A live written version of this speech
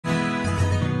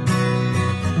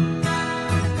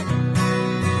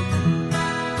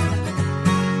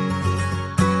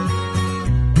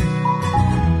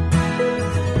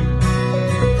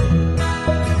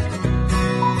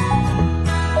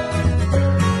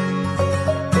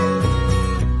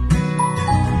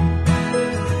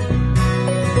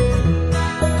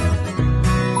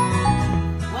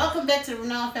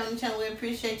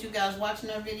appreciate you guys watching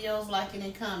our videos, liking,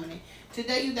 and commenting.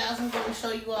 Today, you guys, I'm going to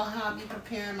show you all how I'll be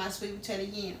preparing my sweet potato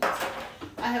yams.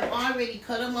 I have already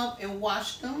cut them up and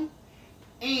washed them.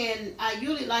 And I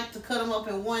usually like to cut them up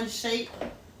in one shape,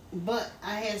 but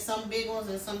I had some big ones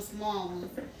and some small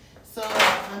ones. So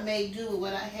I made do with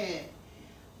what I had.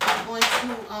 I'm going to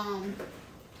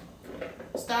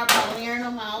start by layering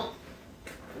them out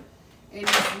in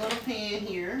this little pan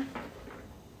here.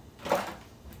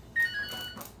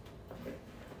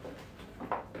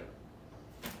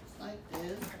 Just like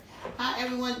this. How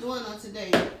everyone doing on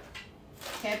today?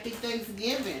 Happy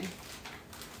Thanksgiving.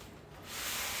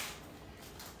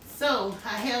 So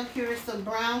I have here some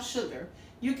brown sugar.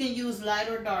 You can use light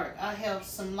or dark. I have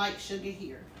some light sugar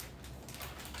here.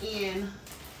 And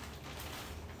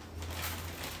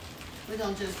we're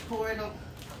going to just pour it on.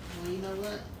 Well, you know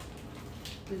what?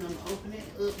 We're going to open it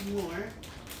up more.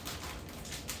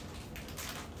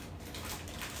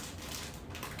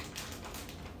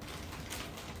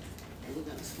 And we're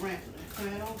going to sprinkle it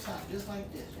right on top, just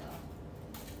like this, y'all.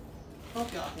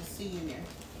 Hope y'all can see in there.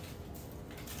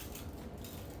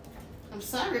 I'm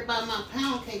sorry about my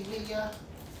pound cake video.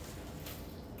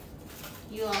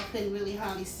 You all couldn't really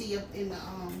hardly see up in the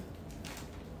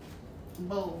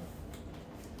bowl.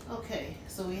 Okay,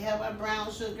 so we have our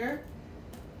brown sugar.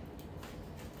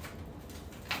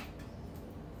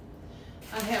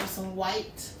 I have some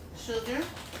white sugar.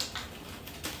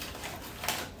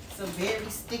 It's a very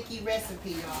sticky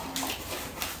recipe, y'all.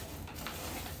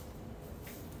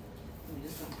 We're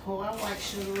just gonna pour our white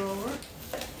sugar over.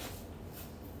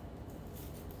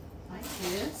 Like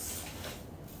this.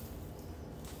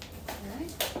 Okay.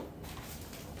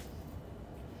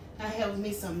 I have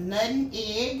me some nutting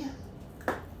egg.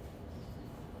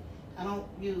 I don't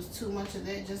use too much of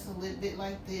that, just a little bit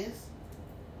like this.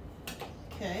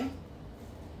 Okay.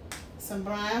 Some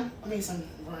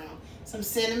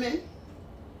cinnamon.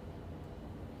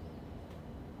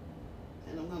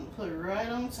 And I'm gonna put it right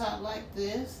on top like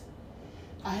this.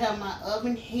 I have my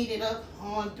oven heated up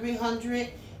on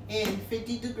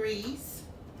 350 degrees.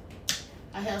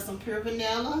 I have some pure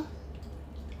vanilla.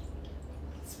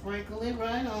 Sprinkle it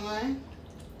right on.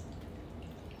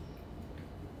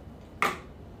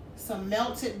 Some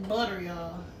melted butter,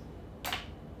 y'all.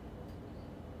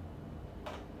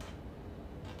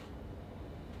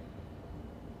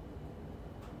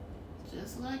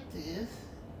 Just like this.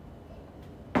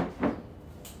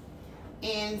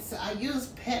 And so I use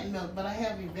pet milk, but I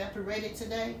have evaporated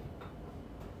today.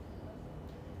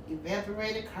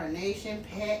 Evaporated, carnation,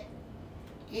 pet,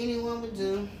 anyone would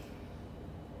do.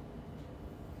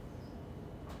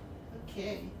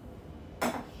 Okay,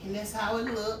 and that's how it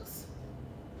looks.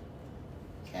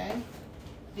 Okay,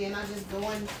 then I just go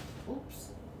and, oops,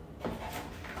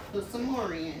 put some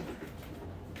more in.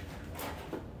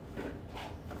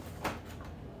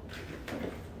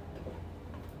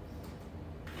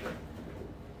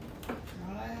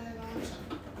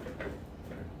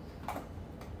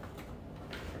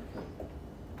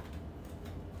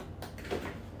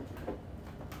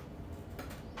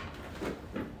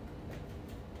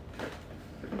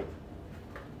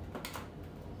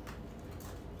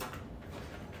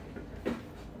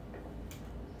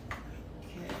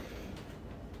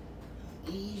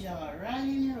 Ease y'all right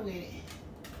in there with it.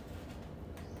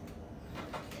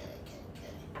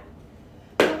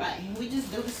 Okay. Alright, we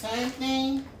just do the same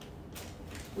thing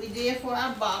we did for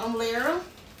our bottom layer. And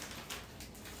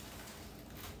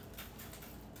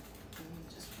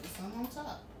just put some on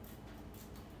top.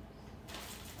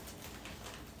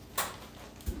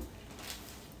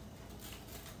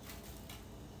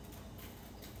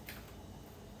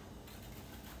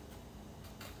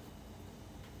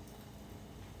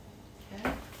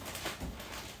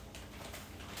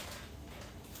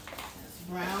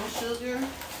 Brown sugar,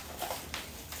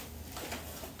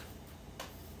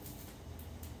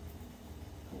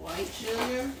 white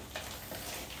sugar.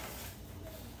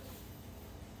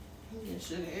 I'm getting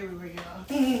sugar everywhere, y'all.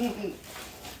 Okay.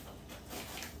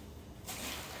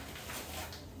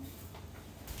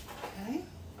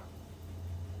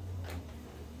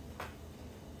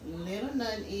 Little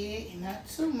nutting egg, not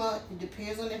too much. It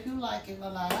depends on if you like it a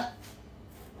lot.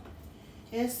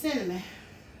 And cinnamon.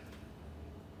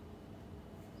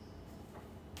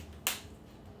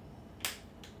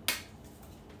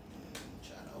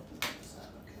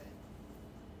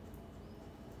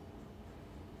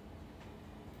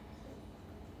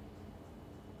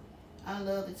 I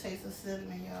love the taste of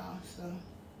cinnamon, y'all, so.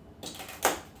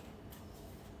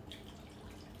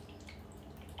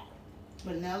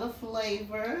 Vanilla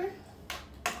flavor.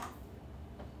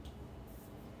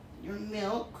 Your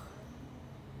milk.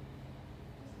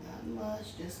 Not Not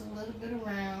much, just a little bit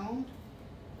around.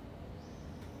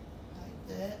 Like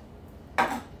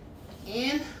that.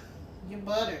 And your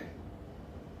butter.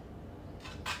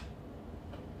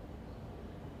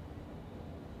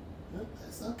 Nope,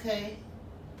 that's okay.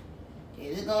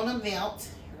 It is gonna melt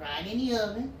right in the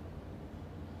oven.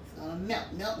 It's gonna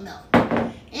melt, melt, melt.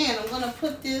 And I'm gonna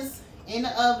put this in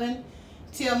the oven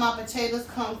till my potatoes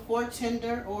come fork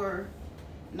tender or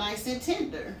nice and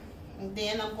tender. And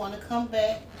then I'm gonna come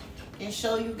back and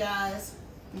show you guys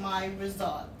my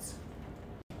results.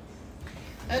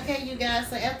 Okay, you guys,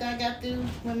 so after I got through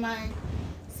with my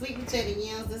sweet potato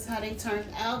yams, this is how they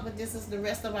turned out. But this is the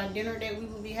rest of our dinner that we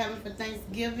will be having for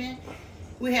Thanksgiving.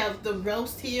 We have the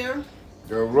roast here.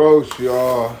 The roast,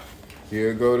 y'all.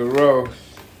 Here go the roast.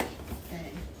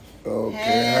 Okay. Okay,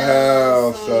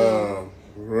 have some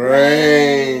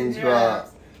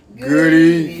raindrops. Good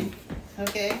eating.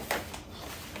 Okay.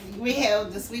 We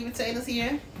have the sweet potatoes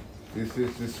here. This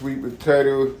is the sweet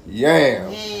potato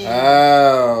yam.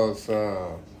 Have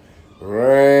some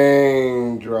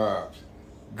raindrops.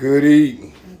 Good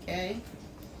eating. Okay.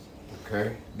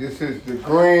 Okay. This is the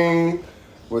green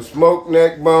with smoked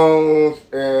neck bones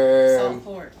and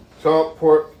salt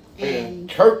pork and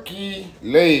turkey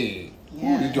leg.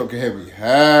 Yeah. Ooh, this joker heavy.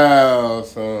 Have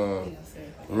some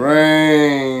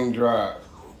raindrops.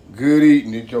 Good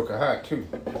eating. This joker hot too.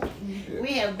 Yeah.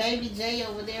 We have Baby J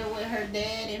over there with her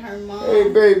dad and her mom. Hey,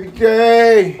 Baby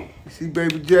J. You see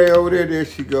Baby J over there? There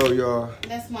she go, y'all.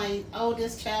 That's my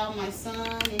oldest child, my son,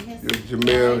 and his This is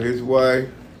Jamil, his wife.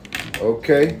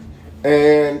 Okay.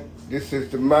 And this is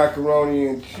the macaroni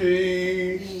and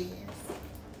cheese.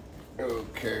 Yes.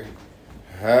 Okay.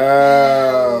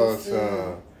 Have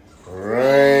some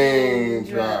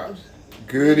raindrops.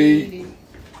 Good eating.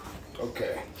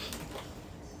 Okay.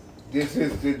 This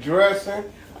is the dressing.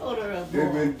 Hold her up, They've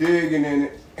boy. been digging in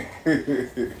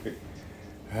it.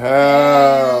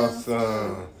 Have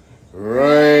some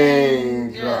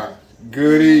raindrops.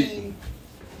 Good eating.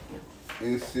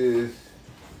 This is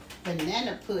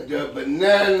Banana pudding. the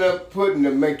banana pudding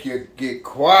to make you get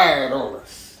quiet on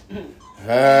us.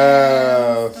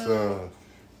 Have some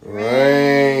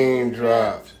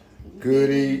raindrops. Good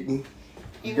eating.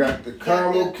 You got the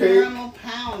caramel cake. Caramel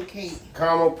pound cake.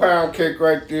 Caramel pound cake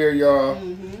right there, y'all.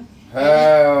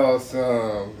 Have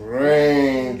some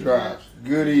raindrops.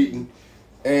 Good eating.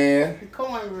 And The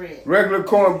cornbread. regular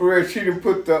cornbread. She didn't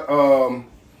put the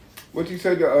what you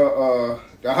say, the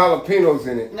jalapenos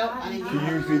in it. Nope, I didn't She do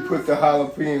that. usually put the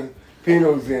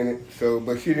jalapenos in it. So,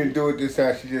 but she didn't do it this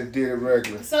time. She just did it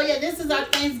regular. So yeah, this is our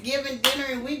Thanksgiving dinner,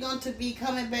 and we're going to be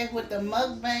coming back with the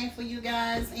mukbang for you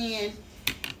guys. And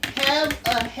have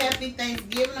a happy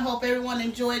Thanksgiving. I hope everyone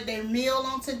enjoyed their meal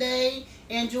on today.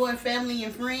 Enjoy family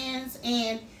and friends.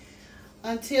 And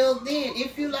until then,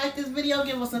 if you like this video,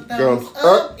 give us a thumbs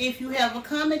up. If you have a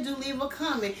comment, do leave a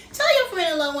comment. Tell your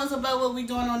friends and loved ones about what we're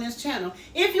doing on this channel.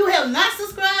 If you have not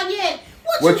subscribed yet,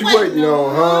 what you waiting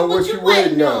on, huh? What you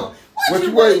waiting on? What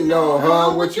you waiting on,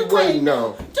 huh? What you waiting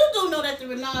on? Do know that the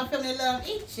Renard family love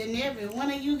each and every one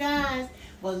of you guys.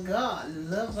 But God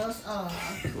loves us all.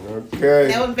 Okay.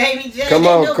 That was Baby J. Come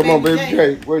on, Baby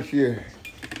J. Where's she at?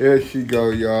 There she go,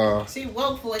 y'all. She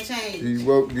woke for a change. She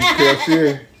woke. You can see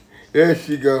her. There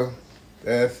she go.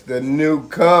 That's the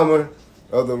newcomer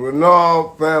of the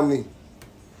Renard family.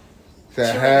 To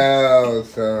have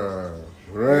some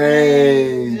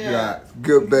raindrops.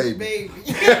 Good baby.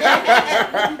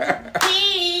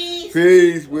 Peace.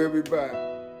 Peace. We'll be back.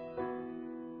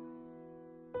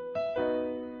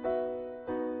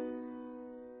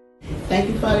 Thank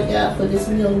you, Father God, for this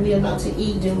meal we're about to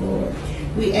eat, dear Lord.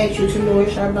 We ask you to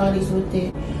nourish our bodies with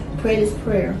it. Pray this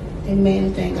prayer. Amen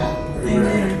and thank God.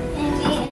 Amen.